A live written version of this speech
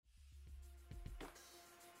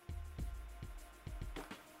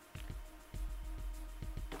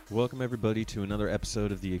Welcome, everybody, to another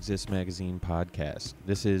episode of the Exist Magazine podcast.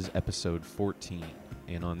 This is episode 14,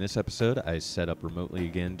 and on this episode, I set up remotely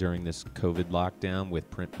again during this COVID lockdown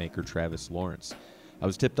with printmaker Travis Lawrence. I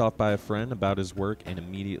was tipped off by a friend about his work and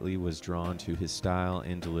immediately was drawn to his style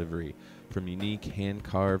and delivery. From unique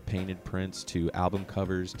hand-carved painted prints to album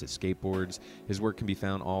covers to skateboards, his work can be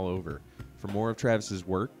found all over. For more of Travis's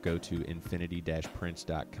work, go to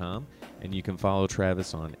infinity-prints.com, and you can follow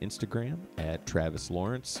Travis on Instagram at Travis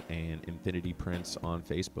Lawrence and Infinity Prints on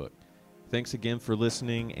Facebook. Thanks again for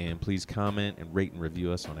listening, and please comment and rate and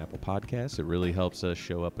review us on Apple Podcasts. It really helps us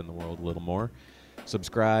show up in the world a little more.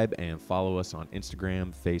 Subscribe and follow us on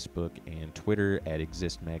Instagram, Facebook, and Twitter at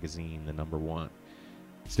Exist Magazine, the number 1.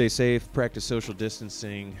 Stay safe, practice social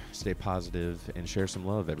distancing, stay positive, and share some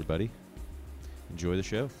love, everybody. Enjoy the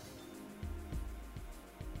show.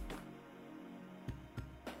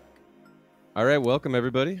 All right, welcome,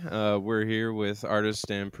 everybody. We're here with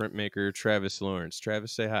artist and printmaker Travis Lawrence.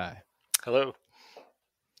 Travis, say hi. Hello.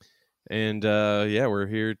 And we're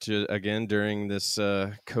here again during this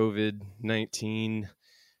COVID-19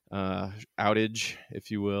 outage,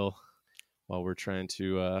 if you will, while we're trying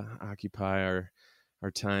to occupy our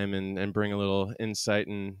time and bring a little insight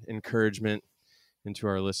and encouragement into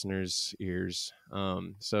our listeners' ears.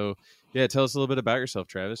 Tell us a little bit about yourself,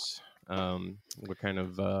 Travis. What kind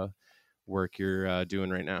of work you're doing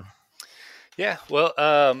right now? Yeah, well,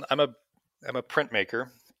 I'm a printmaker,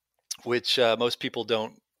 which most people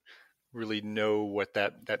don't really know what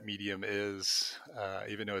that medium is,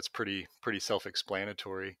 even though it's pretty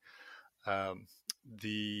self-explanatory.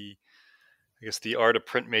 The I guess the art of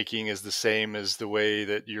printmaking is the same as the way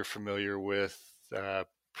that you're familiar with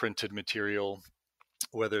printed material,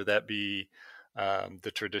 whether that be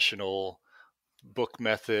the traditional book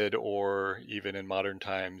method, or even in modern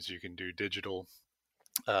times you can do digital.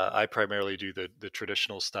 I primarily do the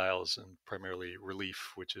traditional styles, and primarily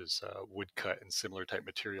relief, which is woodcut and similar type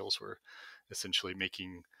materials. We're essentially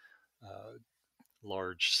making uh,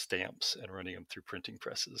 large stamps and running them through printing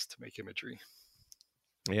presses to make imagery.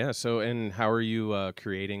 Yeah. So, and how are you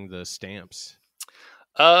creating the stamps?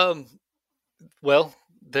 Um, well,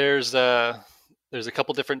 there's a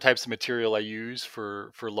couple different types of material I use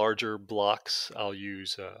for larger blocks. I'll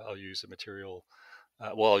use a material.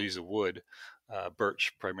 I'll use a wood,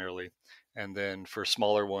 birch primarily, and then for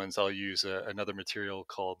smaller ones, I'll use another material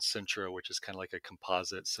called Sintra, which is kind of like a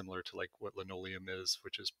composite, similar to like what linoleum is,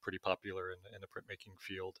 which is pretty popular in the printmaking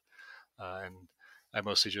field. And I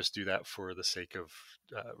mostly just do that for the sake of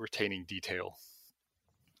retaining detail.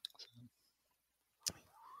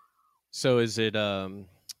 So, is it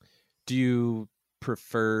do you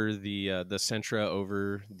prefer the Sentra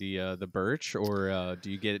over the birch, or do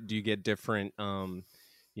you get different kind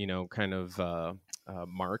of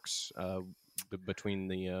marks between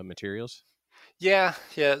the materials? Yeah,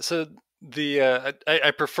 yeah. So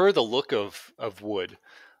I prefer the look of wood,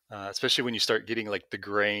 especially when you start getting like the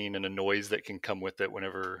grain and the noise that can come with it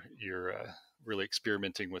whenever you're really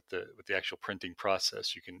experimenting with the actual printing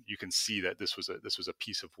process. You can see that this was a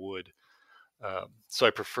piece of wood. So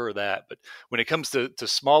I prefer that. But when it comes to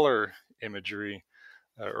smaller imagery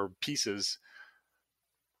or pieces,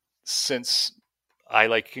 since I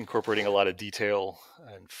like incorporating a lot of detail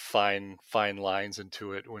and fine lines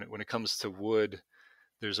into it, when it comes to wood,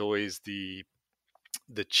 there's always the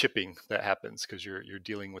chipping that happens because you're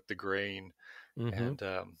dealing with the grain. Mm-hmm.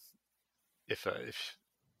 And if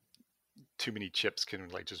too many chips can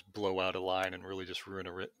like just blow out a line and really just ruin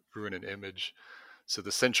an image. So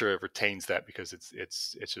the Centura retains that because it's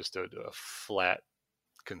just a flat,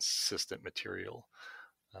 consistent material.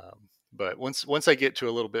 But once I get to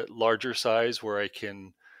a little bit larger size where I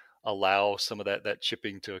can allow some of that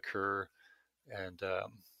chipping to occur, and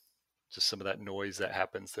just some of that noise that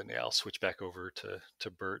happens, then yeah, I'll switch back over to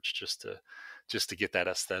birch just to get that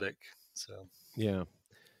aesthetic. So Yeah.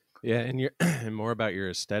 Yeah, and you're and more about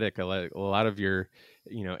your aesthetic. A lot of your,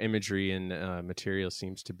 imagery and material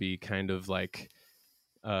seems to be kind of like,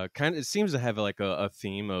 it seems to have like a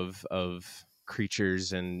theme of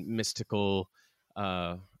creatures and mystical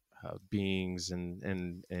uh, beings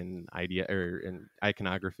and idea or and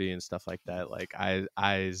iconography and stuff like that, like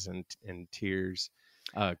eyes and tears.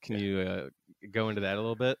 Can yeah, you go into that a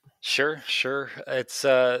little bit? sure. It's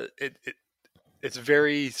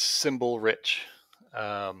very symbol rich.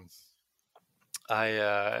 Um,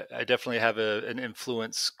 I definitely have an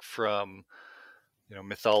influence from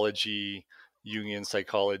mythology, Jungian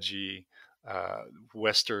psychology, uh,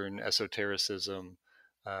 Western esotericism,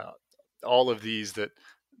 uh, all of these that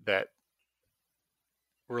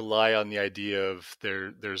rely on the idea of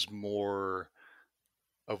there's more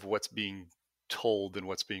of what's being told than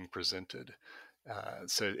what's being presented.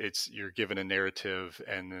 So you're given a narrative,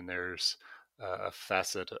 and then there's a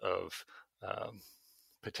facet of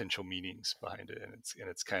potential meanings behind it, and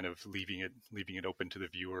it's kind of leaving it open to the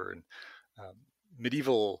viewer. And um,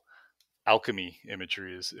 medieval alchemy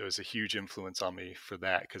imagery it was a huge influence on me for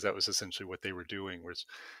that, because that was essentially what they were doing, was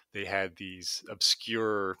they had these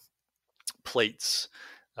obscure plates,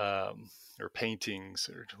 or paintings,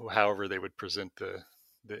 or however they would present the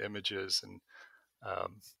images. And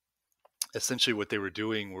um, essentially what they were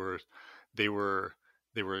doing were they were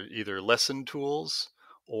they were either lesson tools,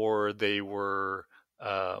 or they were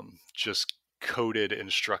just coded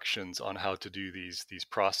instructions on how to do these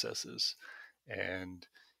processes. And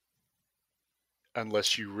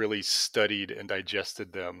unless you really studied and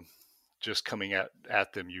digested them, just coming at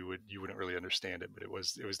them, you wouldn't really understand it. But it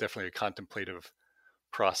was definitely a contemplative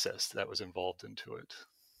process that was involved into it.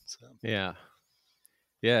 So Yeah.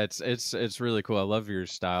 Yeah, it's really cool. I love your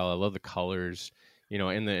style. I love the colors, in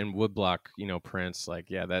woodblock, prints, like,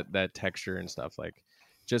 yeah, that texture and stuff, like,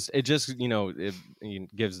 it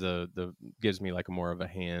gives me like a more of a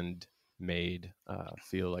handmade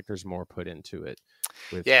feel, like there's more put into it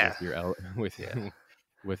yeah, with your with yeah.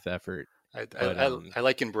 with effort. I, But I, I I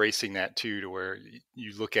like embracing that too, to where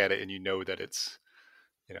you look at it and you know that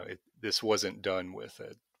this wasn't done with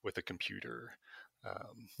a computer.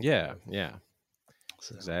 Um, you yeah, know, yeah,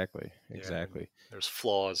 so exactly, yeah, exactly. there's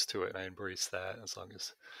flaws to it, and I embrace that, as long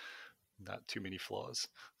as not too many flaws.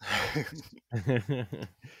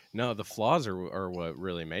 No, the flaws are what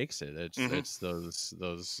really makes it. It's Hmm. it's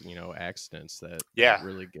those accidents that Yeah.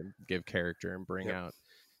 really give character and bring Yep. out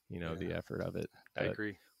Yeah, the effort of it. I But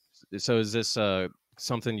agree. so is this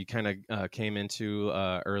something you kind of came into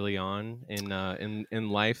early on in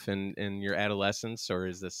life and in your adolescence, or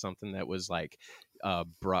is this something that was like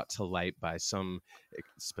brought to light by some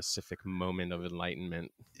specific moment of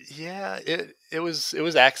enlightenment? Yeah, it was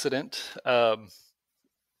accident.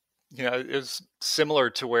 It was similar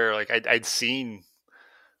to where, like, I'd seen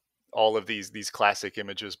all of these classic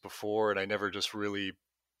images before, and I never just really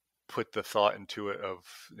put the thought into it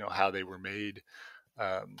of how they were made.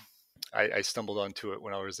 Um, I stumbled onto it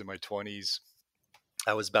when I was in my 20s.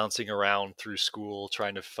 I was bouncing around through school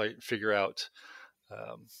trying to figure out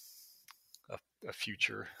um, a, a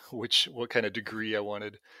future, what kind of degree I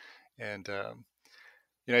wanted. And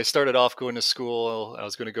I started off going to school. I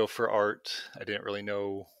was going to go for art. I didn't really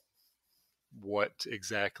know what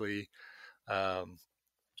exactly. Um,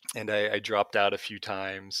 and I dropped out a few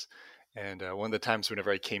times. And one of the times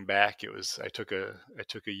whenever I came back, I took a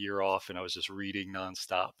year off, and I was just reading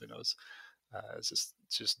nonstop, and I was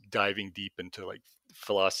just diving deep into, like,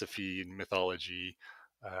 philosophy and mythology.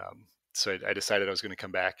 So I decided I was going to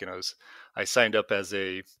come back, and I signed up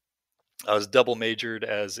I was double majored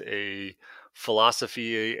as a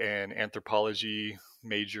philosophy and anthropology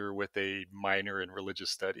major with a minor in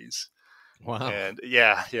religious studies. Wow. And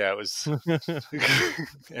yeah, it was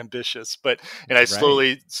ambitious, and I Right.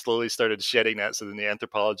 slowly started shedding that. So then the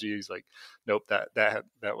anthropology is like, nope,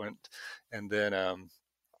 that went. And then um,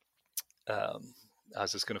 I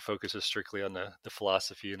was just going to focus just strictly on the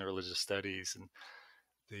philosophy and the religious studies, and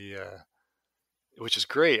the which is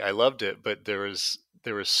great. I loved it, but there was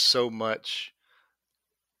so much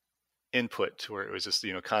input to where it was just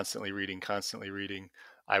constantly reading, constantly reading.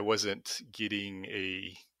 I wasn't getting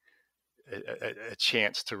a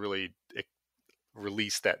chance to really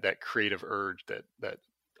release that creative urge that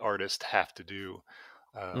artists have to do.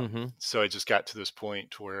 Mm-hmm. So I just got to this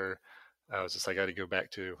point where I was just like, I got to go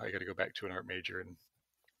back to an art major. And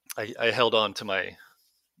I held on to my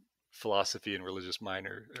philosophy and religious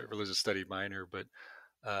study minor, but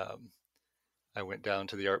um, I went down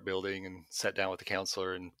to the art building and sat down with the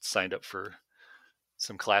counselor and signed up for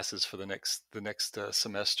some classes for the next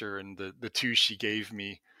semester. And the two she gave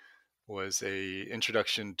me was a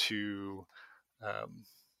introduction to um,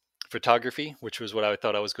 photography, which was what I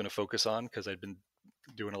thought I was going to focus on, because I'd been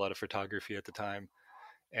doing a lot of photography at the time,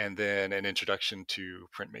 and then an introduction to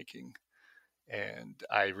printmaking. And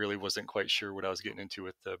I really wasn't quite sure what I was getting into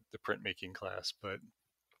with the printmaking class, but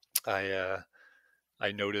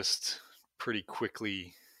I noticed pretty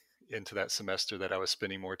quickly into that semester that I was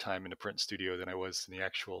spending more time in a print studio than I was in the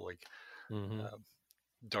actual, like, Mm-hmm. uh,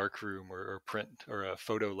 dark room or print or a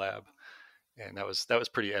photo lab. And that was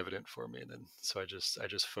pretty evident for me. And then so I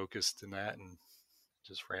just focused in that and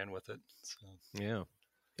just ran with it. So Yeah.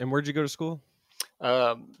 And where'd you go to school?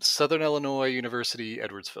 Southern Illinois University,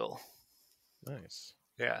 Edwardsville. Nice.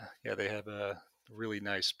 Yeah, they have a really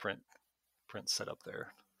nice print setup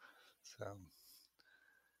there. So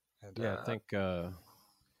and Yeah, I think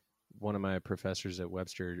one of my professors at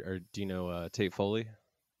Webster. Or do you know Tate Foley?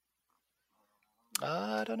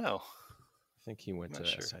 I don't know. I think he went to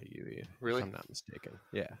Sure. SIU, Really? if I'm not mistaken.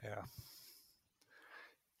 Yeah. Yeah.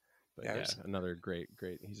 But yeah, another great.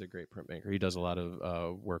 He's a great printmaker. He does a lot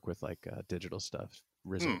of work with like digital stuff,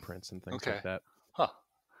 resin prints and things like that. Huh.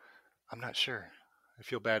 I'm not sure. I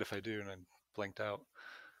feel bad if I do and I'm blanked out.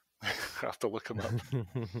 I'll have to look him up.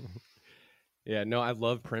 Yeah, no, I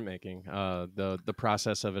love printmaking. The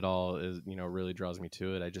process of it all is, really draws me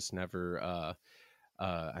to it. I just never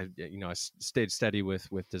I stayed steady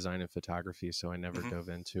with design and photography, so I never dove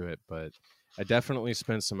into it, but I definitely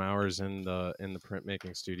spent some hours in the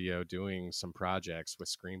printmaking studio doing some projects with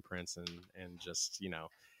screen prints and just,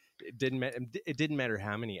 it didn't matter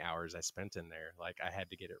how many hours I spent in there. Like I had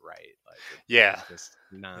to get it right. Like it was just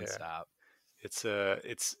nonstop. Yeah.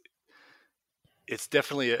 It's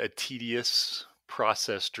definitely a tedious,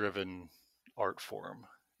 process-driven art form.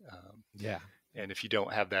 Yeah. And if you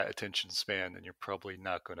don't have that attention span, then you're probably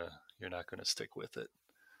not gonna stick with it.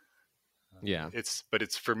 Yeah. But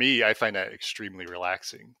it's for me, I find that extremely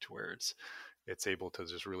relaxing to where it's able to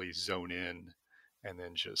just really zone in and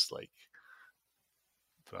then just like,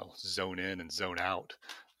 well, zone in and zone out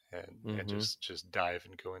and just dive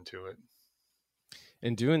and go into it.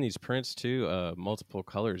 And doing these prints too, multiple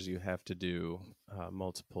colors, you have to do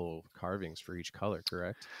multiple carvings for each color,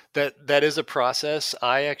 correct? That is a process.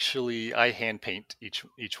 I hand paint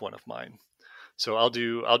each one of mine. So I'll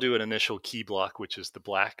do an initial key block, which is the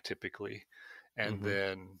black typically, and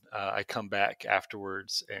then I come back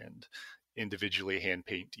afterwards and individually hand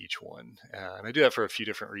paint each one. And I do that for a few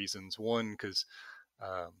different reasons. One, because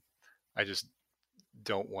I just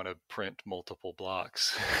don't want to print multiple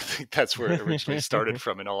blocks. I think that's where it originally started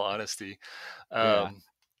from, in all honesty.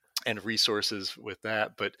 And resources with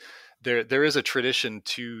that, but there is a tradition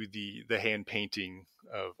to the hand painting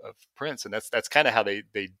of prints, and that's kind of how they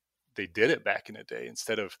did it back in the day.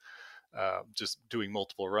 Instead of just doing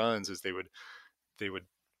multiple runs, is they would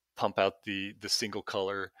pump out the single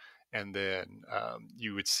color, and then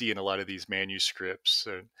you would see in a lot of these manuscripts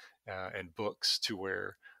and books to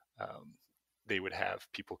where they would have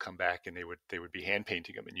people come back and they would be hand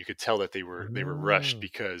painting them, and you could tell that they were rushed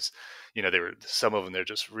because some of them, they're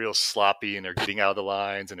just real sloppy and they're getting out of the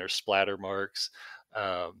lines and there's splatter marks.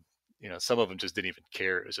 Some of them just didn't even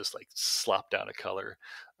care. It was just like slop down a color,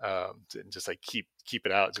 and just like keep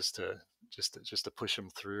it out just to push them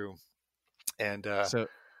through. And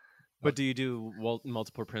but do you do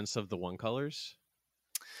multiple prints of the one colors?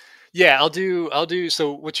 Yeah, I'll do.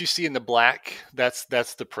 So what you see in the black, that's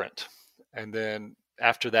the print. And then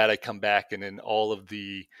after that, I come back, and then all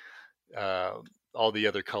the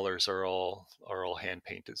other colors are all hand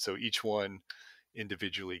painted. So each one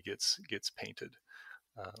individually gets painted.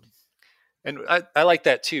 And I like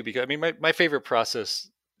that too, because I mean, my favorite process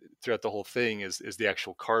throughout the whole thing is the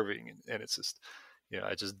actual carving. And it's just,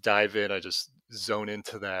 I just dive in, I just zone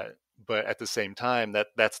into that. But at the same time,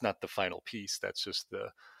 that's not the final piece. That's just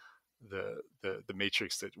the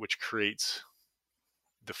matrix which creates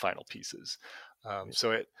the final pieces.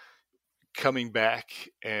 So it coming back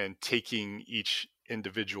and taking each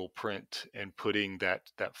individual print and putting that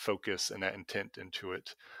focus and that intent into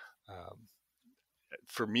it.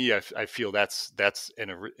 For me, I feel that's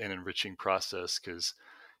an enriching process, because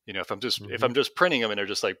if I'm just printing them and they're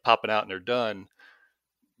just like popping out and they're done,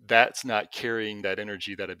 that's not carrying that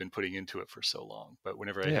energy that I've been putting into it for so long. But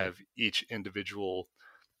whenever I have each individual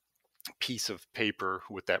piece of paper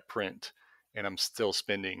with that print, and I'm still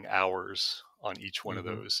spending hours on each one of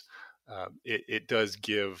those, it does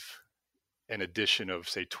give an addition of,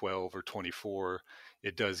 say, 12 or 24.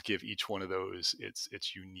 It does give each one of those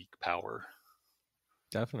its unique power.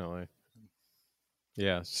 Definitely.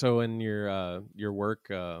 Yeah. So in your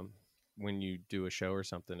work, when you do a show or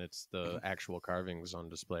something, it's the actual carvings on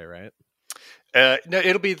display, right? No,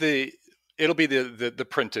 it'll be the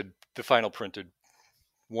printed, the final printed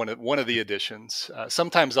one of the editions.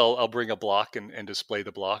 Sometimes I'll bring a block and display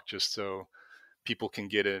the block, just so people can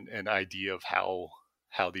get an idea of how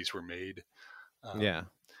these were made.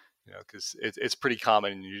 Because it's pretty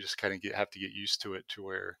common, and you just kind of have to get used to it, to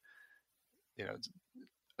where,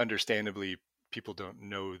 understandably, people don't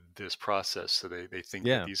know this process, so they think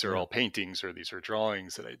that these are all paintings or these are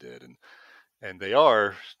drawings that I did, and they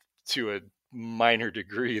are, to a minor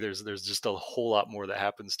degree. There's just a whole lot more that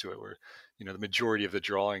happens to it, where the majority of the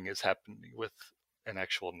drawing is happening with an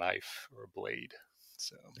actual knife or a blade.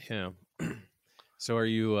 So are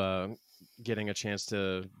you getting a chance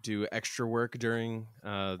to do extra work during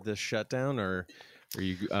this shutdown, or Are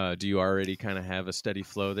you do you already kind of have a steady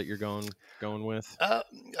flow that you're going with?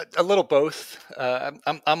 A little both.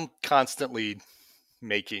 I'm constantly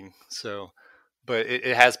making, so, but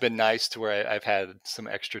it has been nice to where I've had some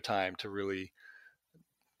extra time to really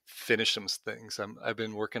finish some things. I've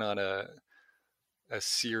been working on a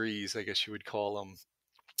series, I guess you would call them.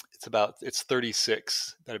 It's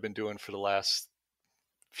 36 that I've been doing for the last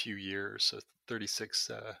few years. So 36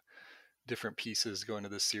 different pieces going to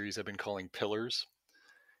this series I've been calling Pillars,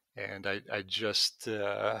 and I just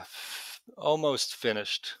almost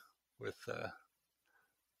finished with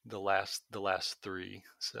the last three.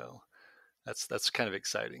 So that's kind of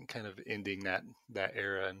exciting, kind of ending that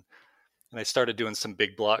era, and I started doing some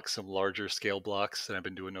big blocks, some larger scale blocks, and I've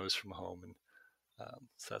been doing those from home, and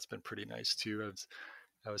so that's been pretty nice too.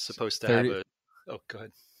 I was supposed to have 30, a. Oh, go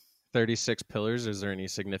ahead. 36 pillars. Is there any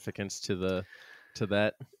significance to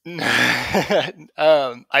that?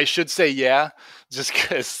 I should say yeah, just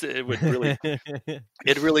because it'd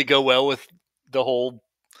really go well with the whole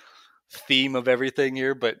theme of everything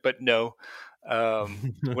here. But no,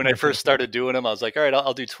 when I first started doing them, I was like, all right,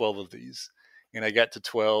 I'll do 12 of these, and I got to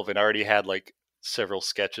 12, and I already had like several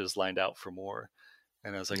sketches lined out for more,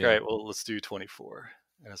 and I was like, all Yeah. right, well, let's do 24,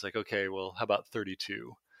 and I was like, okay, well, how about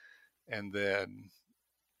 32, and then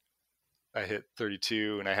I hit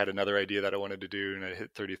 32, and I had another idea that I wanted to do, and I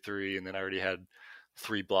hit 33, and then I already had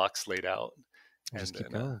 3 blocks laid out. Just And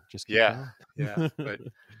keep then, going. Just keep yeah, going. yeah. But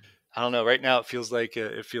I don't know. Right now, it feels like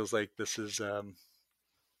this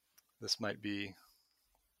might be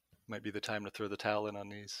the time to throw the towel in on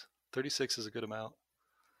these. 36 is a good amount.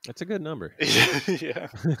 That's a good number, Yeah.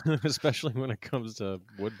 especially when it comes to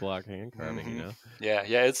woodblock hand carving. Hmm. You know. Yeah,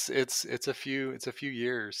 yeah. It's a few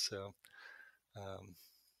years. So, um,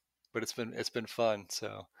 but it's been fun.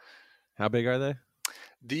 So How big are they?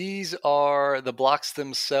 these are the blocks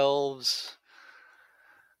themselves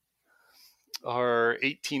are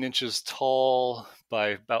 18 inches tall by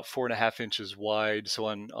about 4.5 inches wide. So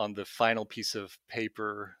on the final piece of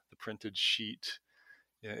paper, the printed sheet,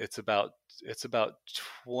 yeah, it's about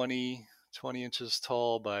 20 inches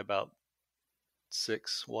tall by about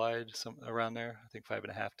 6 wide, some around there. I think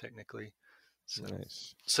 5.5 technically. So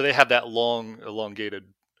Nice. so they have that long,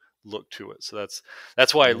 elongated look to it. So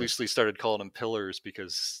that's why I Yeah. loosely started calling them pillars,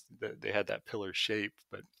 because they had that pillar shape.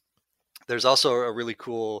 But there's also a really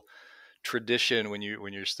cool tradition when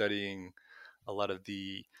you're studying a lot of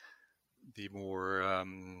the more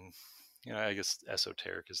I guess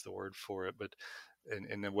esoteric is the word for it, but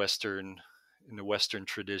in the Western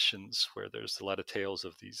traditions, where there's a lot of tales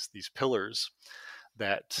of these pillars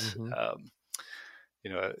that Mm-hmm.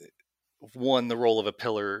 you know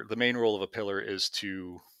the main role of a pillar is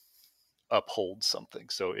to uphold something.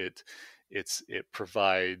 So it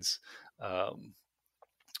provides um,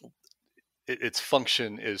 its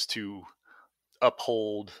function is to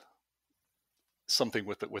uphold something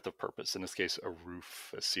with a purpose. In this case, a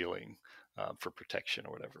roof, a ceiling, for protection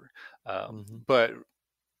or whatever. Mm-hmm. But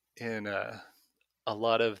in a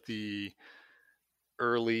lot of the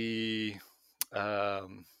early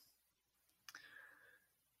um,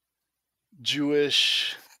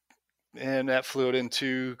 Jewish, and that flowed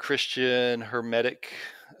into Christian Hermetic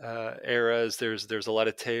eras, there's a lot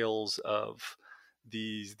of tales of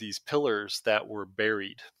these pillars that were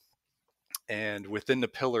buried, and within the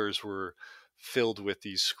pillars were filled with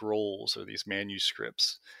these scrolls or these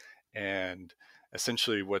manuscripts. And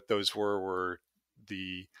essentially what those were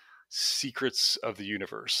the secrets of the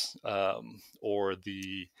universe, or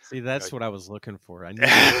the See, you know that's what I was looking for. I knew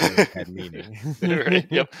that pillars had meaning. right,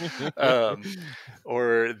 yep, um,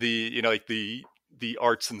 or like the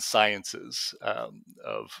arts and sciences,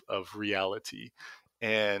 of reality.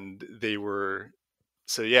 And they were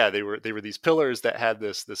so yeah they were these pillars that had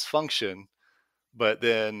this function, but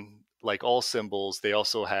then, like all symbols, they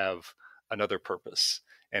also have another purpose,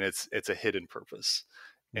 and it's a hidden purpose.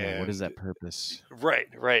 Yeah. What is And that purpose? right,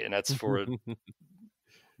 and that's for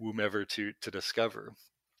whomever to discover.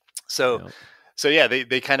 So Yeah. so yeah,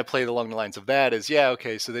 they kind of played along the lines of that, as yeah,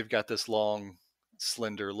 okay, so they've got this long,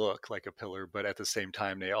 slender look like a pillar, but at the same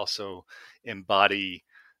time they also embody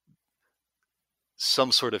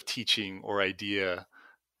some sort of teaching or idea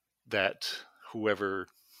that whoever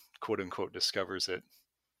quote unquote discovers it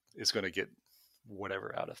is going to get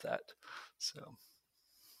whatever out of that. So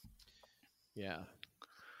Yeah.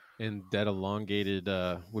 And that elongated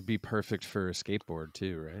would be perfect for a skateboard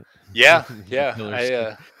too, right? yeah, The yeah,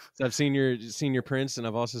 pillar so I've seen your prints, and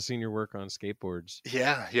I've also seen your work on skateboards.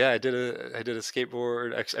 yeah, I did a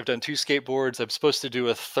skateboard. Actually, I've done 2 skateboards. I'm supposed to do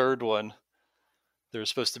a third one. There was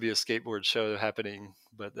supposed to be a skateboard show happening,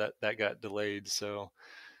 but that got delayed. So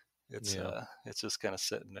Yeah. It's just kind of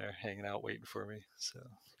sitting there, hanging out, waiting for me. So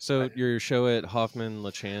I, your show at Hoffman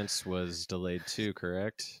LaChance was delayed too,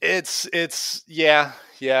 correct? it's yeah.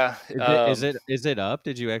 Is it up?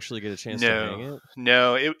 Did you actually get a chance to hang No, it?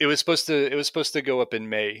 no. It was supposed to go up in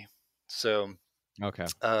May. So Okay.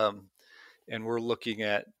 um, and we're looking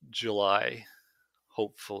at July,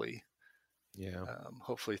 hopefully. Yeah.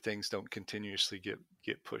 Hopefully things don't continuously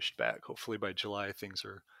get pushed back. Hopefully by July things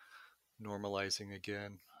are normalizing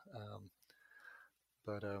again. Um,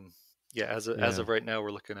 but yeah, as Yeah. of right now,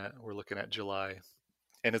 we're looking at July,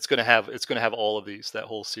 and it's gonna have all of these, that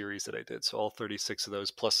whole series that I did. So all 36 of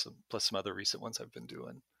those plus some other recent ones I've been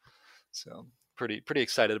doing. So pretty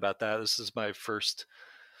excited about that. This is my first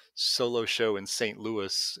solo show in St.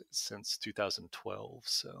 Louis since 2012.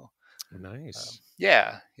 So Nice.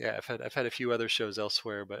 yeah, I've had a few other shows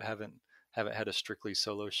elsewhere, but haven't had a strictly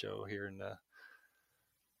solo show here in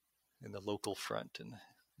the local front in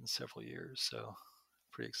several years. So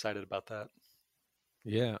pretty excited about that.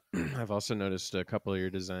 Yeah. I've also noticed a couple of your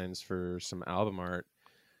designs for some album art,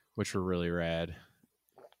 which were really rad.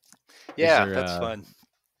 Is Yeah, there that's fun.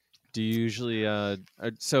 do you usually are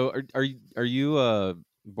you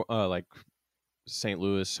like St.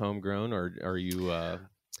 Louis homegrown, or are you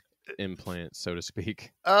implant, so to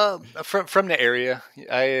speak? From the area,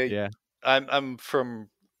 Yeah. I'm from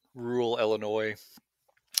rural Illinois,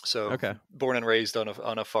 so Okay. born and raised on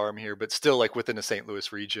a farm here, but still like within the St.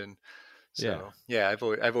 Louis region. Yeah. So yeah, I've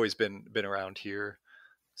always been around here.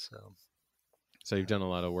 So So you've done a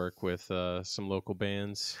lot of work with some local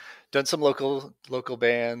bands. done some local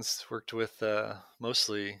bands. Worked with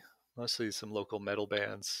mostly some local metal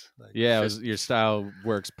bands like Yeah, Fist. your style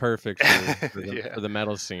works perfect for the Yeah,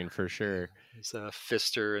 metal scene for yeah. sure. There's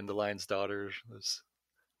Fister and the Lion's Daughter. Was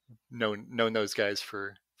known those guys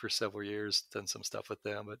for several years. Done some stuff with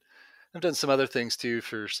them, but I've done some other things too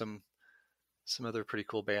for some other pretty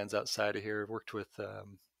cool bands outside of here. I've worked with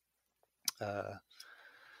uh,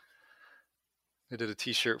 I did a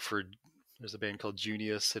T-shirt for there's a band called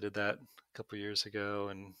Junius. I did that a couple years ago,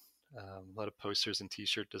 and a lot of posters and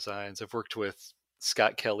T-shirt designs. I've worked with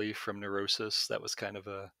Scott Kelly from Neurosis. That was kind of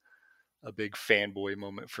a big fanboy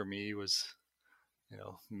moment for me. Was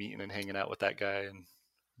meeting and hanging out with that guy and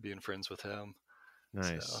being friends with him.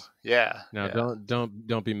 So Nice. yeah, Now yeah.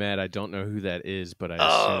 don't be mad. I don't know who that is, but I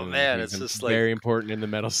Oh assume man, he's it's just like very important in the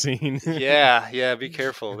metal scene. yeah. Be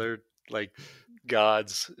careful. They're like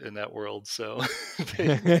gods in that world. So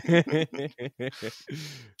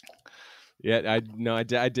Yeah, I no, I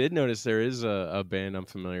did notice there is a band I'm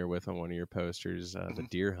familiar with on one of your posters, the Mhm.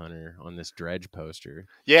 Deer Hunter, on this Dredge poster.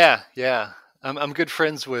 Yeah. I'm good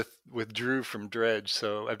friends with Drew from Dredge,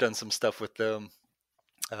 so I've done some stuff with them.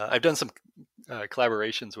 I've done some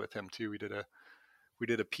collaborations with him too. We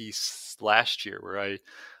did a piece last year where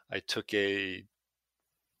I took a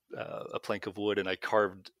plank of wood and I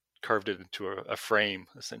carved it into a frame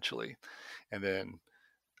essentially, and then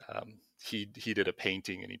he did a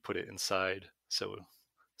painting and he put it inside. So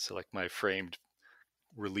like my framed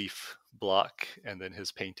relief block and then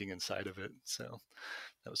his painting inside of it. So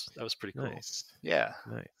that was pretty cool. Nice, Yeah.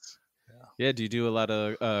 nice. Yeah. Yeah, do you do a lot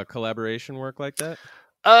of collaboration work like that,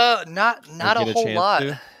 or Not a get a whole chance lot.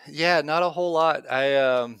 to? Yeah, not a whole lot.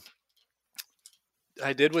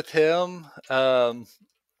 I did with him. I'm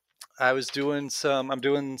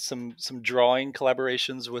doing some drawing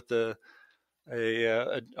collaborations with an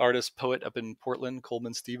artist poet up in Portland,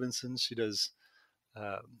 Coleman Stevenson. She does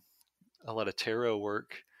um, a lot of tarot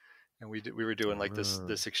work, and we were doing like Ah,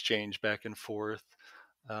 this exchange back and forth.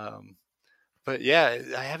 Um, but yeah,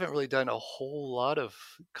 I haven't really done a whole lot of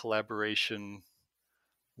collaboration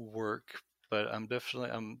work, but I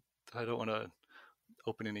don't want to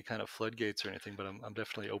open any kind of floodgates or anything, but I'm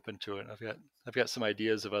definitely open to it. I've got some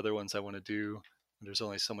ideas of other ones I want to do. There's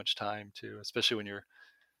only so much time to, especially when you're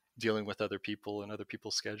dealing with other people and other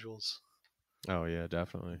people's schedules. oh yeah,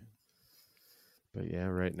 definitely. But yeah,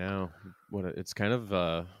 right now, it's kind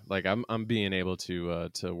of like I'm being able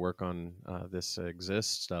to work on this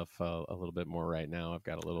exist stuff a little bit more right now. I've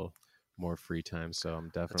got a little more free time, so I'm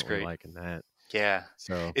That's definitely great. liking that. Yeah,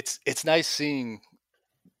 So it's nice seeing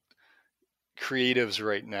creatives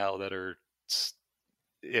right now that are,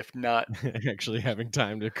 if not, actually having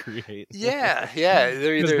time to create yeah,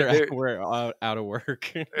 they're because either they're we're out of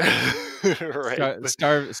work. right, but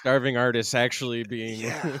Starving artists actually being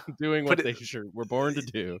yeah, doing but what they were born to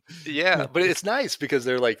do. yeah, but it's nice because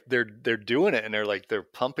they're like they're doing it and they're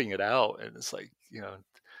pumping it out, and it's like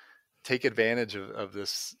take advantage of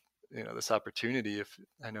this this opportunity. If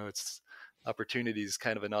I know it's opportunity is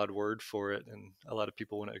kind of an odd word for it, and a lot of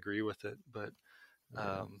people wouldn't agree with it, but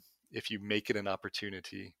Yeah. um, if you make it an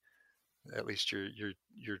opportunity, at least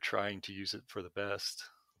you're trying to use it for the best.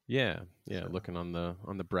 Yeah, So, looking on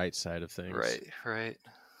the bright side of things, right.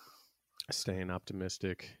 staying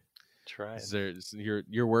optimistic. Trying.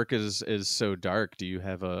 Your work is so dark. Do you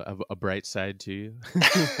have a bright side to you?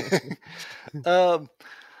 um,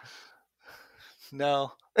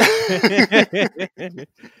 no.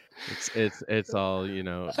 It's all, you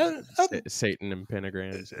know, Satan and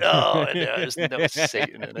pentagrams. Oh, no, there's no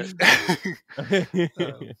Satan in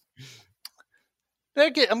it.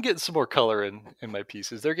 I'm getting some more color in my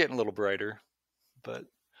pieces. They're getting a little brighter, but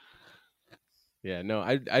yeah, no,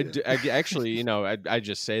 I actually, you know, I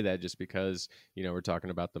just say that just because, you know, we're talking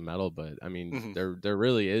about the metal, but I mean, there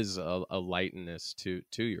really is a lightness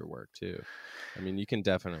to your work too. I mean, you can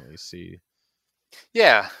definitely see.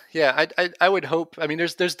 Yeah. I would hope. I mean,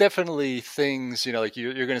 there's definitely things, you know, like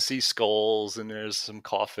you're going to see skulls, and there's some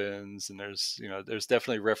coffins, and there's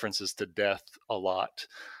definitely references to death a lot,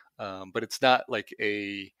 but it's not like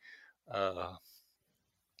uh,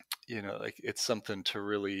 like it's something to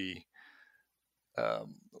really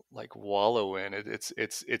um, like wallow in.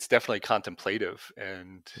 It's definitely contemplative,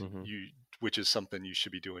 and Mm-hmm. which is something you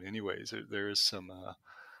should be doing anyways. There is some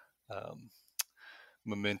um,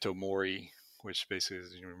 memento mori, which basically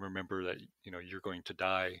is, remember that you're going to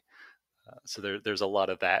die. So there's a lot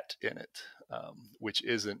of that in it, which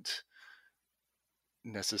isn't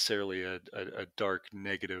necessarily a dark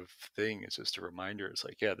negative thing. It's just a reminder. It's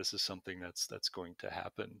like, yeah, this is something that's going to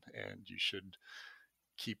happen, and you should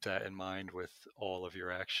keep that in mind with all of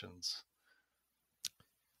your actions.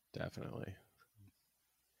 Definitely.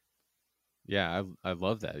 Yeah, I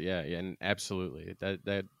love that. Yeah, and absolutely.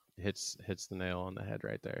 That hits the nail on the head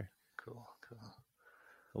right there. Cool.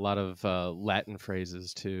 A lot of Latin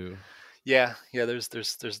phrases too. Yeah.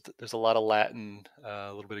 There's a lot of Latin,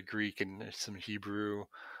 a little bit of Greek, and some Hebrew,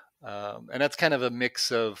 and that's kind of a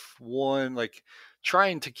mix of one, like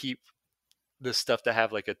trying to keep this stuff to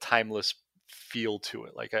have like a timeless feel to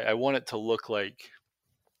it. Like I want it to look like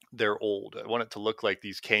they're old. I want it to look like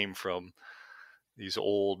these came from these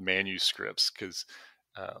old manuscripts, because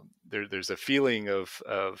there's a feeling of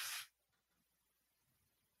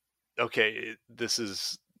okay, this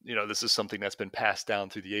is something that's been passed down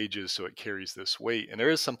through the ages, so it carries this weight. And there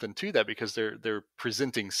is something to that, because they're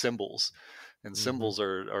presenting symbols, and Mm-hmm. symbols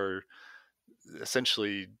are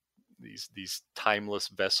essentially these timeless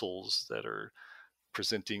vessels that are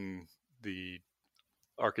presenting the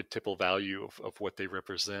archetypal value of what they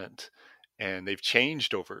represent. And they've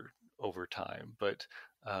changed over time, but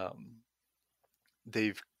um,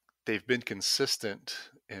 they've they've been consistent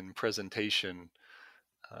in presentation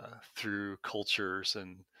through cultures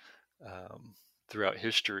and um, throughout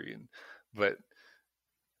history. But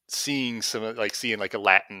seeing like a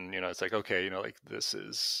Latin, it's like, okay, like this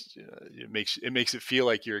is, it makes it feel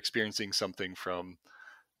like you're experiencing something from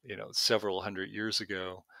several hundred years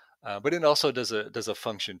ago. But it also does a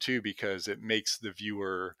function too, because it makes the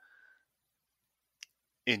viewer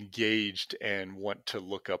engaged and want to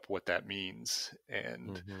look up what that means.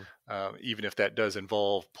 And Mm-hmm. even if that does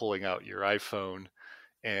involve pulling out your iPhone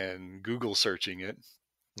and Google searching it,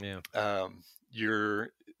 Yeah. you're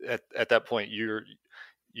at that point you're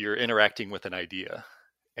interacting with an idea,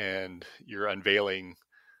 and you're unveiling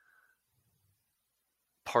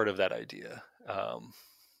part of that idea.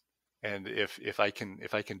 And if I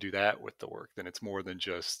can do that with the work, then it's more than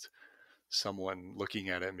just someone looking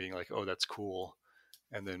at it and being like, oh, that's cool,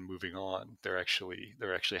 and then moving on. They're actually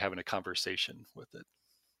having a conversation with it.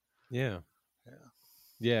 Yeah.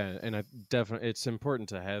 Yeah, and I definitely, it's important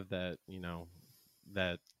to have that,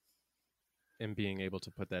 that, and being able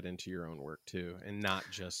to put that into your own work too, and not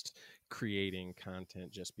just creating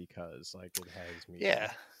content just because, like, it has me.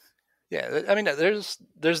 Yeah. I mean, there's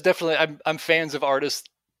definitely, I'm fans of artists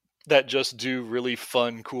that just do really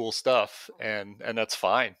fun, cool stuff, and that's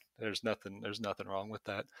fine. There's nothing wrong with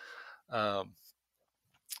that. Um,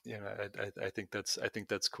 I think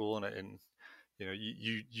that's cool, and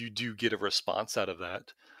you do get a response out of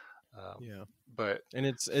that. Yeah, But and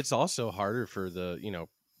it's also harder for the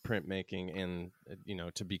printmaking and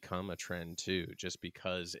to become a trend too, just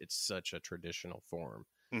because it's such a traditional form.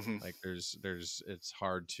 mm-hmm. Like there's it's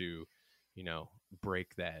hard to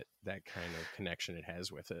break that kind of connection it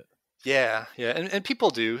has with it. Yeah, and people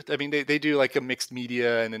do. I mean, they do like a mixed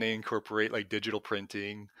media, and then they incorporate like digital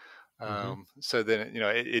printing. Mm-hmm. So then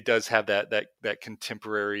it does have that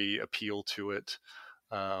contemporary appeal to it.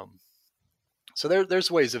 Um, so there's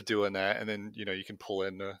ways of doing that, and then you can pull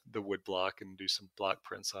in the wood block and do some block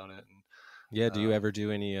prints on it. And Yeah, do you ever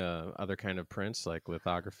do any other kind of prints like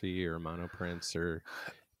lithography or monoprints or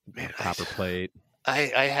man, copper plate?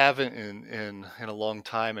 I haven't in a long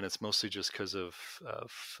time, and it's mostly just because of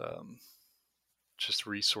just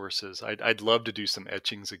resources. I'd love to do some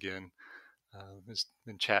etchings again. Just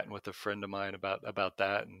been chatting with a friend of mine about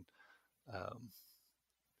that, and um,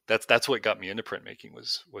 that's what got me into printmaking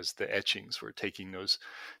was the etchings. Were taking those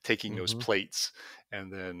Mm-hmm. plates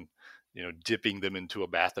and then dipping them into a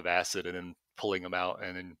bath of acid and then pulling them out,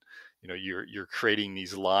 and then you're creating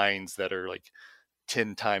these lines that are like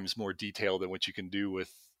 10 times more detailed than what you can do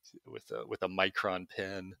with a micron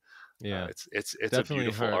pen. Yeah, It's a definitely.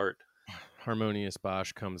 beautiful art. Harmonious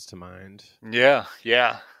Bosch comes to mind. Yeah,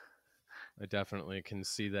 yeah, I definitely can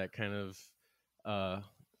see that kind of uh,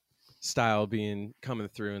 style being coming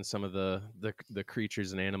through in some of the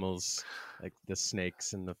creatures and animals, like the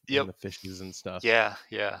snakes and yep, the fishes and stuff. yeah,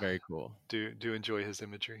 yeah. Very cool. Do enjoy his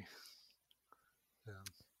imagery.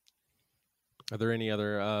 Are there any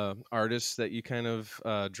other artists that you kind of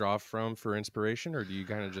draw from for inspiration, or do you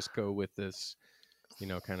kind of just go with this,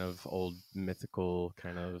 kind of old mythical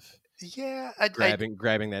kind of Yeah,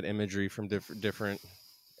 grabbing that imagery from different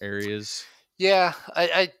areas? yeah,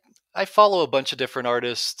 I follow a bunch of different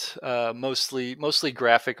artists, mostly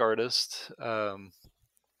graphic artists,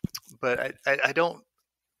 but I don't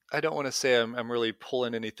want to say I'm really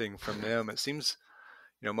pulling anything from them. It seems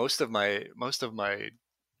most of my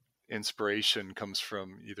inspiration comes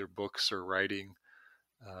from either books or writing,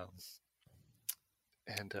 um,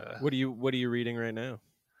 and What are you reading right now?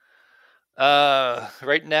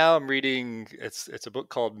 right now I'm reading. It's a book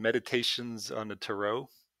called Meditations on the Tarot.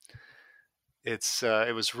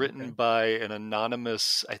 It was written Okay. by an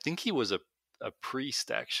anonymous. I think he was a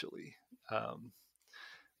priest actually, um,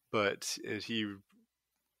 but he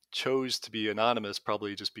chose to be anonymous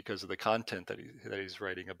probably just because of the content that he's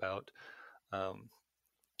writing about. Um,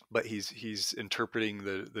 but he's interpreting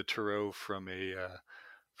the tarot from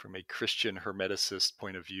a Christian Hermeticist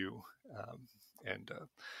point of view. And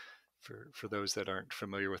for those that aren't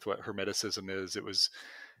familiar with what Hermeticism is, it was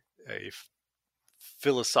a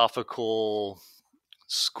philosophical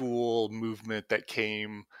school movement that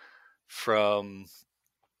came from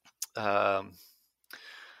um,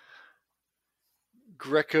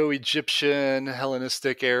 Greco-Egyptian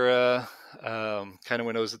Hellenistic era, kind of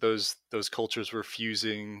when those cultures were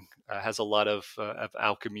fusing. Has a lot of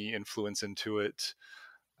alchemy influence into it.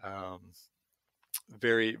 Um,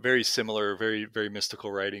 very very similar, very very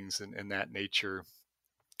mystical writings in that nature.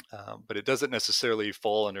 But it doesn't necessarily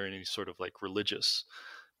fall under any sort of like religious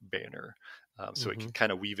banner. So it Mm-hmm. can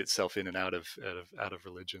kind of weave itself in and out of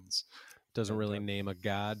religions. Doesn't And really name a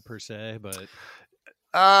god per se, but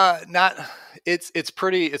not it's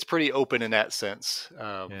pretty open in that sense.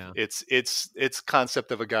 yeah. Its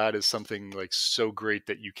concept of a god is something like so great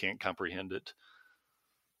that you can't comprehend it.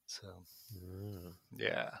 So Mm,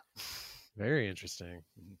 yeah. very interesting.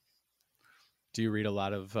 Mhm. Do you read a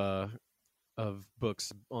lot of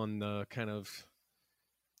books on the kind of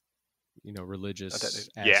religious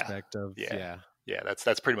Yeah, aspect of yeah, yeah. yeah.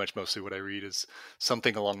 That's pretty much mostly what I read is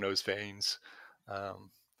something along those veins.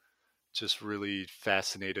 Um, just really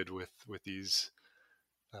fascinated with these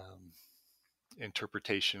um,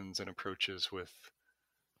 interpretations and approaches with,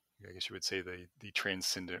 I guess you would say, the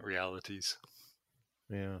transcendent realities.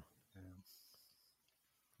 Yeah, Yeah,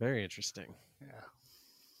 very interesting. yeah.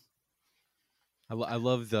 I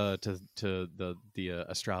love the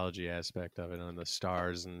astrology aspect of it on the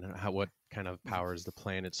stars and how what kind of Mhm. powers the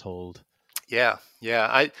planets hold. Yeah,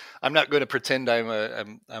 yeah. I'm not going to pretend I'm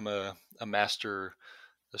a master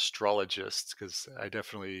astrologist because I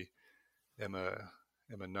definitely am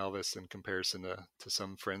a novice in comparison to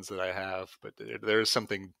some friends that I have. But there is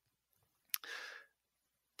something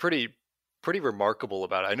pretty pretty remarkable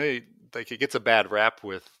about it. I know like it gets a bad rap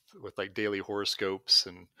with like daily horoscopes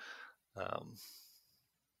and um,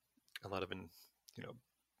 a lot of you know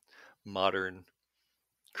modern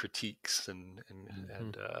critiques Hmm.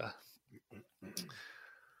 and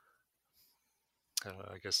I don't know,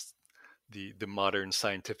 I guess the modern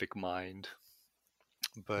scientific mind.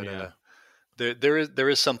 But Yeah, there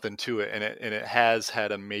is something to it, and it has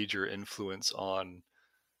had a major influence on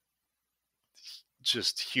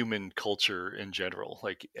just human culture in general,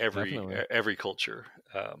 like definitely. every culture.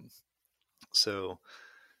 Um, so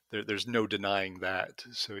there's no denying that.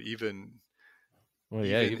 So Well,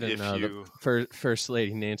 yeah, even even if the you first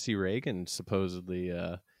lady Nancy Reagan supposedly.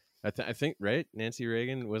 I think right, Nancy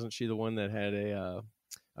Reagan wasn't she the one that had a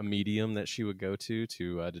medium that she would go to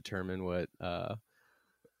determine what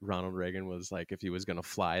Ronald Reagan was like if he was going to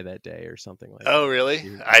fly that day or something like Oh, that. really?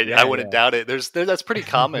 She, I yeah, wouldn't yeah. doubt it. That's pretty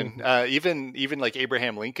common. Even like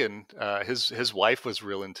Abraham Lincoln, his wife was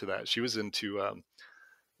real into that. She was into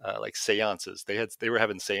like seances. They were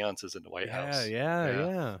having seances in the White Yeah, House. yeah, Yeah.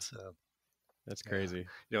 yeah. So That's yeah, crazy.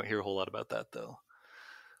 you don't hear a whole lot about that though.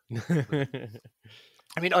 But, Yeah.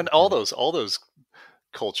 I mean, on all those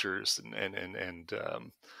cultures and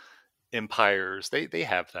empires, they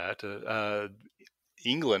have that.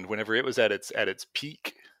 England, whenever it was at its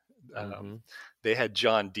peak, Hmm. they had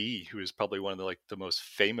John Dee, who is probably one of the most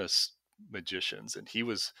famous magicians, and he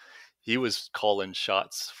was calling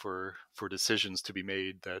shots for decisions to be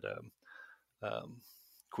made that um,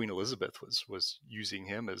 Queen Elizabeth was using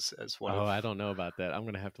him as one Oh, of. I don't know about that. I'm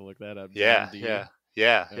gonna have to look that up. Yeah, John D.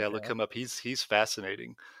 yeah, yeah. Look Okay. him up. He's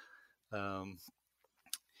fascinating. Um,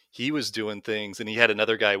 he was doing things, and he had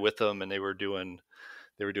another guy with him, and they were doing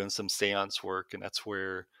some seance work, and that's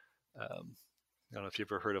where I don't know if you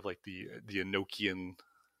ever heard of like the Enochian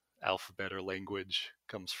alphabet or language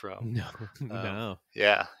comes from. No, no.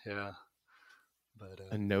 Yeah, yeah, but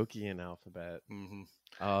Enochian alphabet. mhm.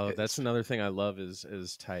 Oh, that's It's another thing I love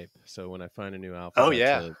is type. So when I find a new oh alphabet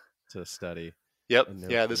yeah, to study, yep,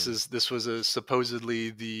 yeah. This Enochian. is this was a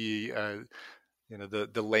supposedly the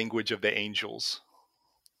language of the angels.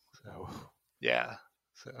 So Oh, yeah,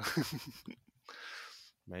 so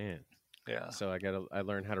man. yeah, So I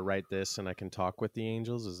learn how to write this and I can talk with the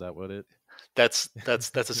angels. Is that what it? that's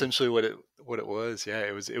essentially what it was. Yeah,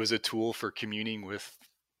 it was a tool for communing with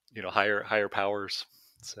higher powers.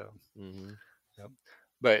 So Hmm. yep.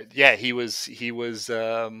 But yeah, he was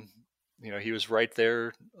right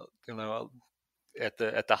there, you know, at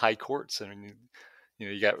the high courts. I mean,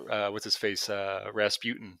 you got what's his face,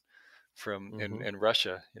 Rasputin from in Hmm. in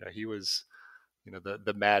Russia. He was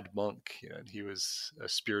the mad monk. And he was a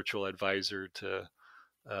spiritual advisor to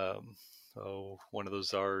um, one of those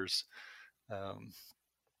czars. Um,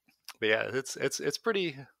 but yeah, it's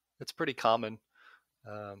pretty common.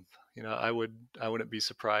 I wouldn't be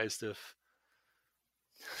surprised if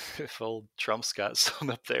old Trump's got some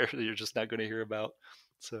up there that you're just not going to hear about.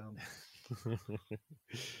 So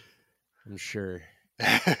I'm sure.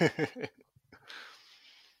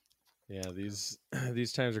 Yeah, these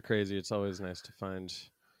these times are crazy. It's always nice to find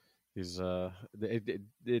these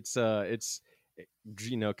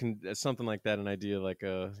it's something like that, an idea like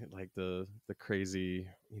the crazy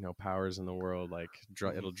powers in the world, like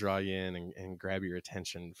Mhm. it'll draw you in and grab your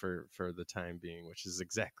attention for the time being, which is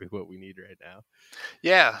exactly what we need right now.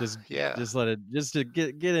 Yeah, just yeah. just let it just to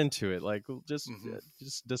get into it, like Hmm.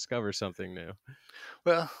 just discover something new.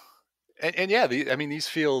 Well, and yeah, I mean, these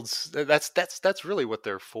fields. That's really what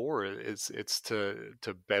they're for. It's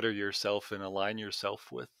to better yourself and align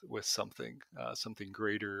yourself with something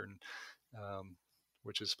greater, and um,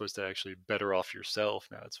 which is supposed to actually better off yourself.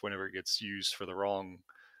 Now, it's whenever it gets used for the wrong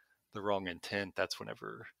intent. That's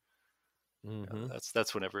whenever Hmm.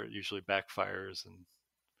 that's whenever it usually backfires, and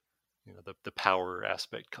the power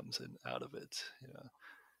aspect comes in out of it.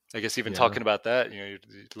 I guess even Yeah. talking about that, you're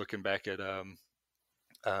looking back at um,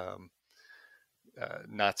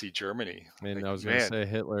 Nazi Germany. And Like, I was gonna man, say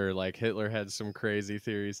Hitler had some crazy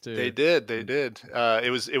theories they too. did, they did.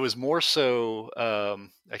 It was more so.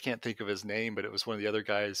 I can't think of his name, but it was one of the other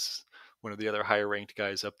guys, one of the other higher ranked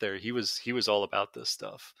guys up there. He was all about this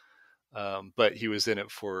stuff, but he was in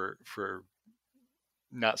it for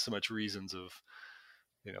not so much reasons of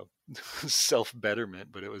you know self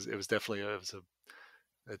betterment, but it was definitely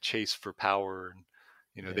a chase for power.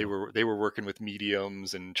 And they Yeah. were working with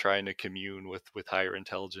mediums and trying to commune with higher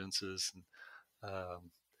intelligences. And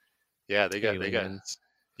yeah, they got Aliens.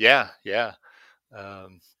 yeah, yeah.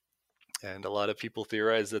 um, and a lot of people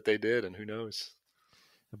theorize that they did, and who knows.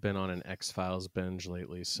 I've been on an X-Files binge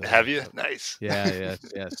lately, so Have you? Nice. yeah,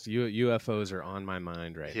 yes. UFOs are on my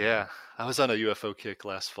mind right now. Yeah, I was on a UFO kick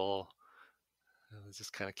last fall. It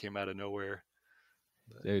just kind of came out of nowhere.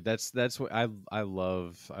 But, Dude, that's what I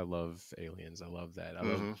love. I love aliens. I love that. I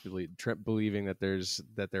love hmm. believing that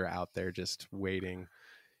they're out there just waiting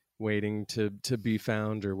to be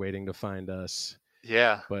found or waiting to find us.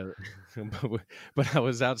 Yeah. But but I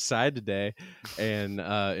was outside today and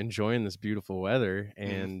enjoying this beautiful weather Hmm.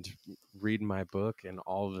 and reading my book, and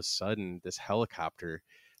all of a sudden this helicopter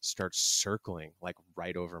starts circling like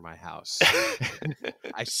right over my house.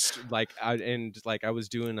 I was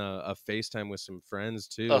doing a FaceTime with some friends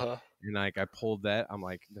too, Uh-huh. and like I pulled that. I'm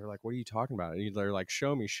like, they're like, "What are you talking about?" And they're like,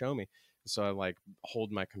 "Show me, show me." So I like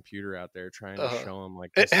hold my computer out there trying to Uh-huh. show them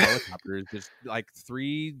like this helicopter is just like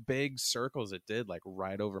three big circles it did like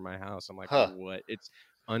right over my house. I'm like, Huh. what? It's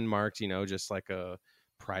unmarked, just like a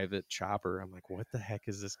private chopper. I'm like, what the heck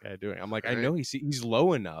is this guy doing? I'm like, I Right. know he's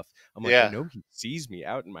low enough. I'm like, I Yeah. know he sees me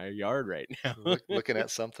out in my yard right now. Looking at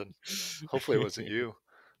something. Hopefully it wasn't you.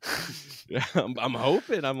 I'm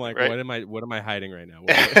hoping. I'm like, Right. what am I hiding right now?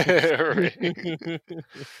 Right.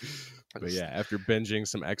 But yeah, after binging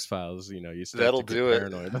some X-Files, you start That'll to get do it.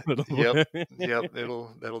 paranoid a little Yep. bit. Yep.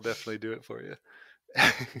 That'll definitely do it for you.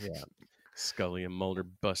 Yeah. Scully and Mulder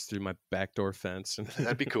bust through my backdoor fence and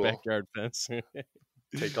That'd be cool. backyard fence.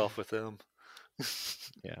 Take off with them.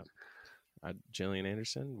 Yeah. Gillian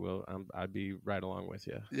Anderson, well, I'd be right along with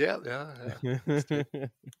you. Yeah.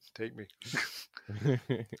 Take me.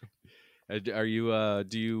 Are you?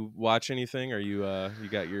 Do you watch anything? Are you? You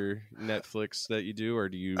got your Netflix that you do, or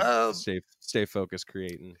do you stay focused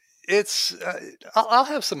creating? It's I'll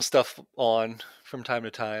have some stuff on from time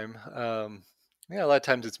to time. Yeah, a lot of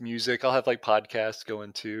times it's music. I'll have like podcasts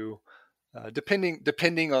going too,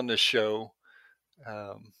 depending on the show.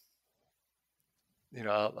 Um,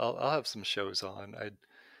 I'll have some shows on. I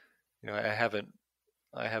haven't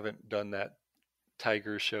done that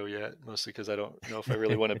Tiger show yet, mostly because I don't know if I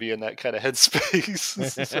really want to be in that kind of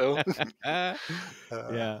headspace. So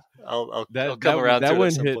Yeah, I'll that come around to it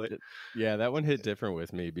at some hit. point. Yeah, that one hit different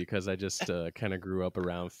with me because I just kind of grew up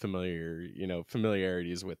around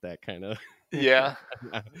familiarities with that kind of. Yeah.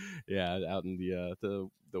 Yeah, out in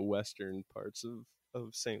the western parts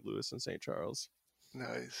of St. Louis and St. Charles.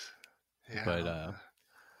 Nice. Yeah. But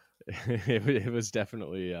it was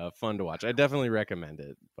definitely fun to watch. I definitely recommend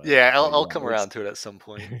it. Yeah, I'll come around to it at some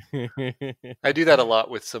point. I do that a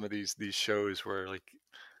lot with some of these shows where like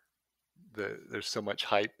there's so much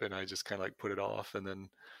hype and I just kind of like put it off, and then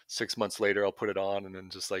 6 months later I'll put it on and then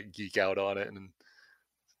just like geek out on it, and then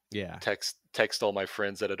text all my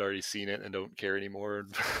friends that had already seen it and don't care anymore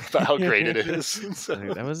about how great it is. So,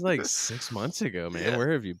 that was like 6 months ago, man. Yeah.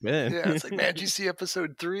 Where have you been? Yeah, it's like, man, did you see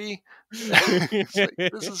episode 3? It's like,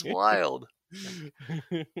 this is wild.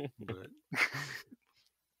 But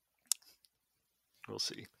we'll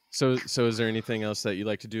see. So is there anything else that you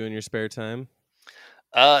like to do in your spare time?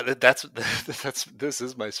 This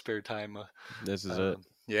is my spare time. This is it.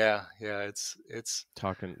 Yeah, it's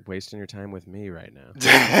wasting your time with me right now.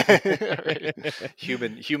 Right.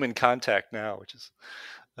 Human contact now, which is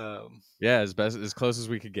as close as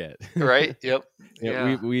we could get. Right. Yep.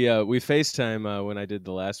 Yeah. We FaceTime when I did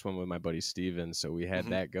the last one with my buddy Steven, so we had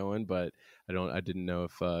that going, but I didn't know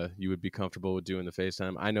if you would be comfortable with doing the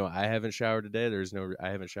FaceTime. I know I haven't showered today. I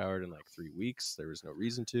haven't showered in like 3 weeks. There was no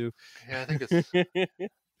reason to. Yeah, I think it's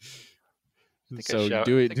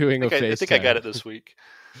doing a FaceTime. I think I got it this week.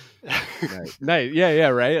 Nice. Yeah,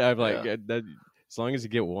 right. I'm like that. As long as you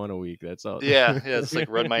get one a week, that's all. Yeah. It's like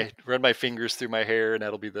run my fingers through my hair, and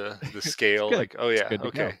that'll be the scale. Like, oh yeah,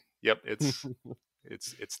 okay, yep, it's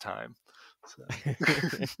time. So.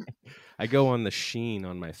 I go on the sheen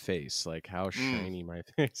on my face, like how shiny my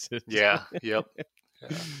face is. Yeah. Yep.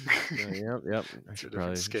 Yep. I should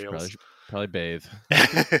probably bathe.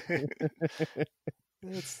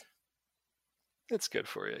 It's good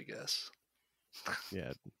for you, I guess.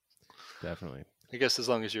 Yeah, definitely. I guess as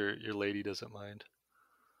long as your lady doesn't mind.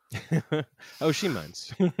 Oh, she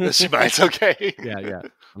minds. She minds. Okay. Yeah.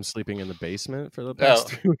 I'm sleeping in the basement for the past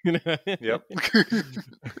 2 minutes. Yep.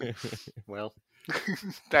 Well,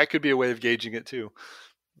 that could be a way of gauging it too.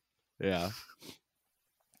 Yeah.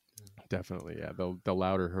 Definitely, yeah. The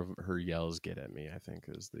louder her yells get at me, I think,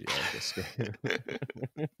 is the scare.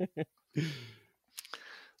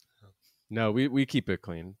 No, we keep it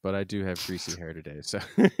clean, but I do have greasy hair today, so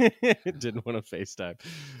didn't want to FaceTime.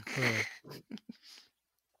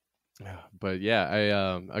 But yeah, I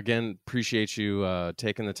again appreciate you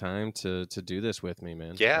taking the time to do this with me,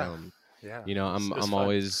 man. Yeah. I'm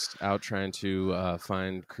always out trying to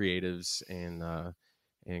find creatives and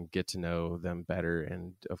get to know them better,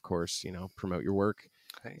 and of course, promote your work.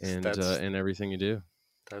 Thanks. And everything you do.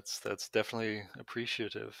 That's definitely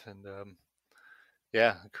appreciative, and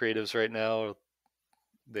creatives right now,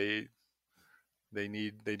 they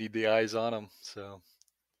need the eyes on them. So,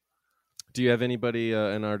 do you have anybody,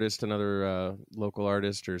 another local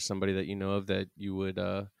artist, or somebody that you know of that you would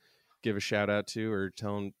give a shout out to, or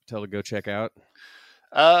tell to go check out?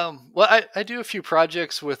 Well, I do a few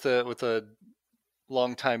projects with a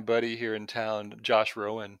longtime buddy here in town, Josh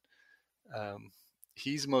Rowan.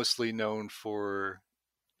 He's mostly known for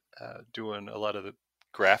doing a lot of the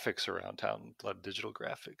graphics around town, a lot of digital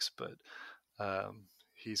graphics, but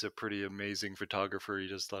he's a pretty amazing photographer. He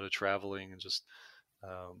does a lot of traveling, and just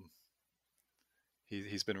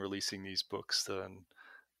he's been releasing these books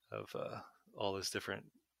of all his different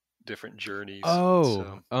journeys.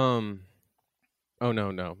 Oh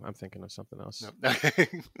no, I'm thinking of something else. No.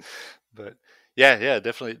 But yeah,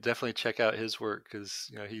 definitely check out his work,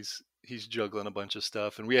 because he's juggling a bunch of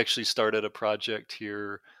stuff, and we actually started a project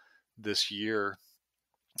here this year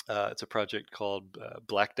It's a project called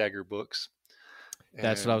Black Dagger Books.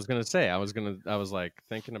 That's what I And was gonna say. I was like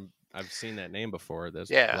thinking of, I've seen that name before. There's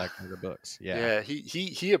yeah, Black Dagger Books. Yeah. yeah,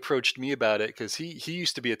 he approached me about it because he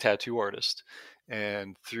used to be a tattoo artist,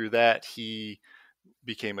 and through that he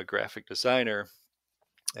became a graphic designer,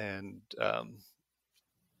 and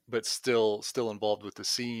but still involved with the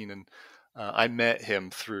scene. And I met him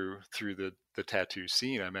through the tattoo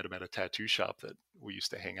scene. I met him at a tattoo shop that we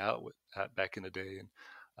used to hang out with back in the day, and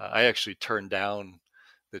I actually turned down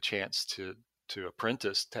the chance to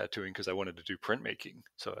apprentice tattooing because I wanted to do printmaking.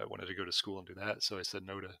 So I wanted to go to school and do that. So I said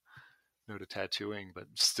no to tattooing, but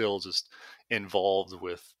still just involved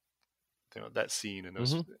with that scene and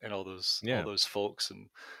those Mm-hmm. and all Yeah. those folks, and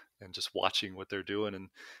just watching what they're doing. And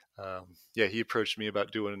yeah, he approached me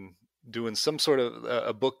about doing some sort of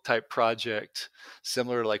a book type project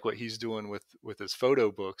similar to like what he's doing with his photo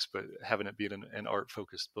books, but having it be an art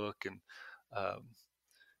focused book. And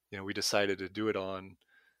um, we decided to do it on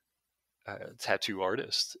tattoo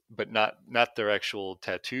artists, but not their actual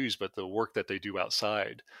tattoos, but the work that they do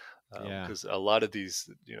outside. Yeah. Because a lot of these,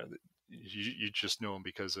 you just know them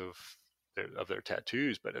because of their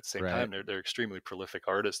tattoos, but at the same Right. time, they're extremely prolific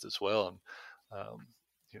artists as well. And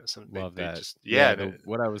so Love they that. just Yeah.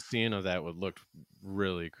 What I was seeing of that would look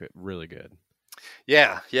really good.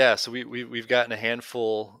 yeah. So we've gotten a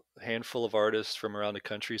handful of artists from around the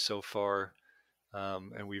country so far,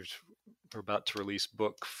 and we're about to release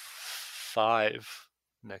book 5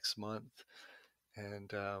 next month. And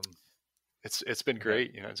it's been Okay.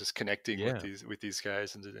 great, just connecting Yeah. with these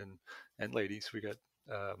guys and ladies.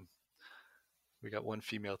 Um, we got one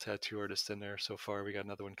female tattoo artist in there so far. We got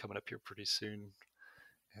another one coming up here pretty soon.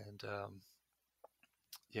 And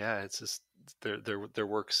yeah, it's just their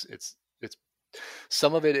works. It's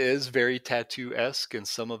some of it is very tattoo esque, and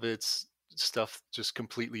some of it's stuff just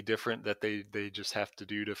completely different that they just have to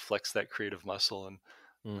do to flex that creative muscle.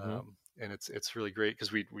 Mm-hmm. And it's really great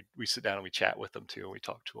because we sit down and we chat with them too, and we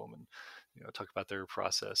talk to them, and talk about their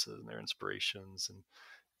processes and their inspirations.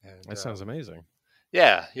 And That sounds amazing.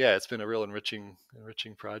 yeah, it's been a real enriching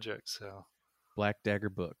project. So Black Dagger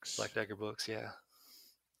Books. Black Dagger Books, yeah.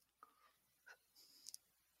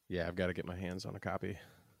 Yeah, I've got to get my hands on a copy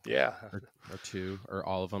Yeah, or two or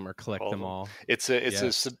all of them or collect all of them them. all. It's a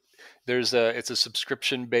Yes. it's a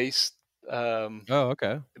subscription based, Oh,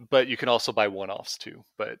 okay. but you can also buy one-offs too.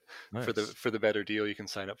 But Nice. for the better deal, you can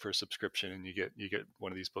sign up for a subscription, and you get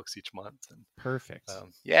one of these books each month. And Perfect.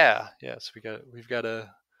 yes, we've got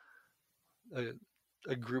a,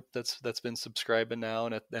 a group that's been subscribing now,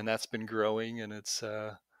 and that's been growing. And it's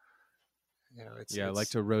Yeah, I like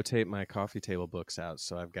it's to rotate my coffee table books out,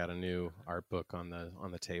 so I've got a new art book on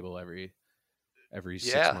the table every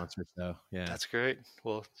six yeah, months or so. Yeah. that's great.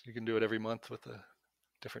 Well, you can do it every month with a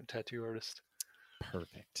different tattoo artist.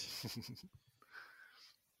 Perfect.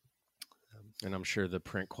 And I'm sure the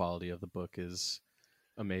print quality of the book is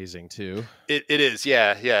amazing too. It is,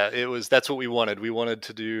 yeah. That's what we wanted. We wanted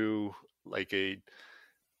to do like a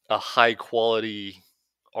high quality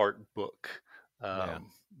art book, Yeah.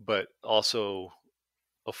 but also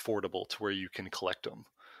affordable to where you can collect them.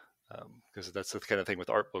 Because that's the kind of thing with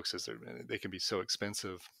art books is they can be so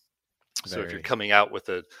expensive. So if you're Very. coming out with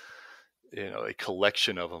a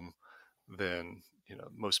collection of them, then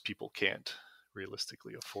most people can't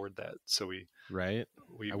realistically afford that. So Right? I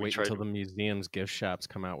we wait tried until to. the museum's gift shops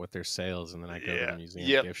come out with their sales, and then I go to the Yeah. museum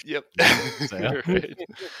Yep. gift Yep. shop and get the sale. Right.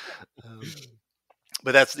 Um,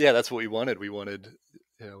 but that's what we wanted. We wanted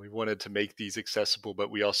to make these accessible, but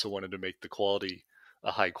we also wanted to make the quality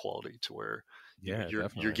a high quality to where Yeah, you're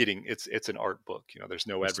definitely. getting it's an art book. There's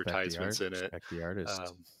no Respect the art, advertisements in it. respect the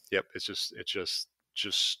artist. Yep, it's just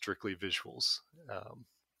strictly visuals.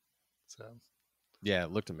 So Yeah,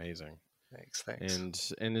 it looked amazing.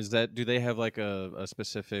 thanks. And is that, do they have like a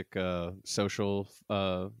specific social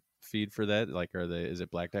feed for that? Like, is it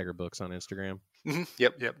Black Dagger Books on Instagram?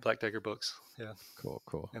 Yep. Black Dagger Books. Yeah,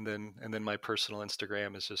 Cool. and then my personal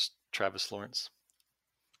Instagram is just Travis Lawrence.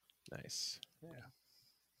 Nice. Yeah.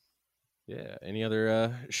 Yeah. Any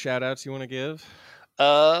other shout outs you want to give?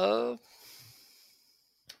 Uh,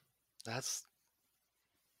 that's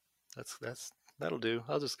that'll do.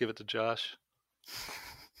 I'll just give it to Josh.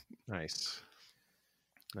 Nice.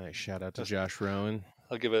 Shout out to Josh Rowan.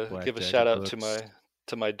 I'll give Black a Dagger shout out Books.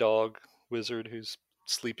 to my dog Wizard, who's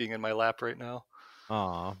sleeping in my lap right now.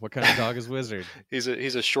 Aw, what kind of dog is Wizard? He's a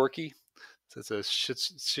Shorkie. So it's a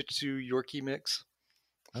Shih Tzu Yorkie mix.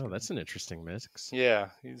 Oh, that's an interesting mix. Yeah,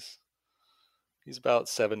 he's about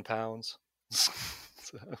 7 pounds.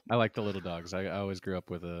 So, I like the little dogs. I always grew up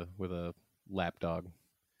with a lap dog.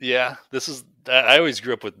 Yeah, I always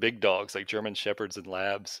grew up with big dogs like German Shepherds and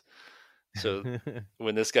Labs. So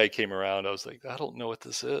when this guy came around, I was like, I don't know what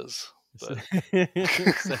this is, but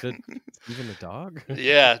Is that even a dog?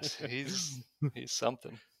 yeah, he's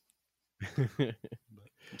something.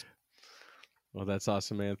 Well, that's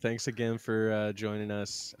awesome, man. Thanks again for joining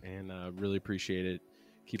us, and really appreciate it.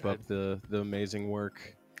 Keep up the amazing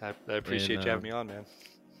work. I appreciate you having me on, man.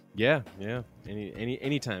 Yeah.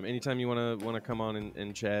 Anytime you wanna come on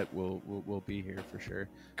and chat, we'll be here for sure.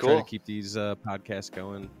 Cool. Try to keep these podcasts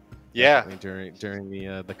going. Yeah. During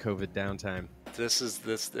the COVID downtime.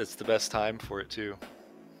 It's the best time for it too.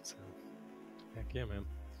 So. Heck yeah, man.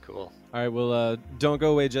 Cool. All right, well, don't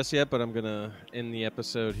go away just yet, but I'm gonna end the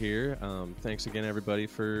episode here. Thanks again, everybody,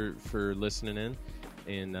 for listening in,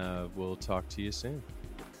 and we'll talk to you soon.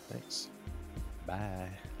 Thanks. Bye.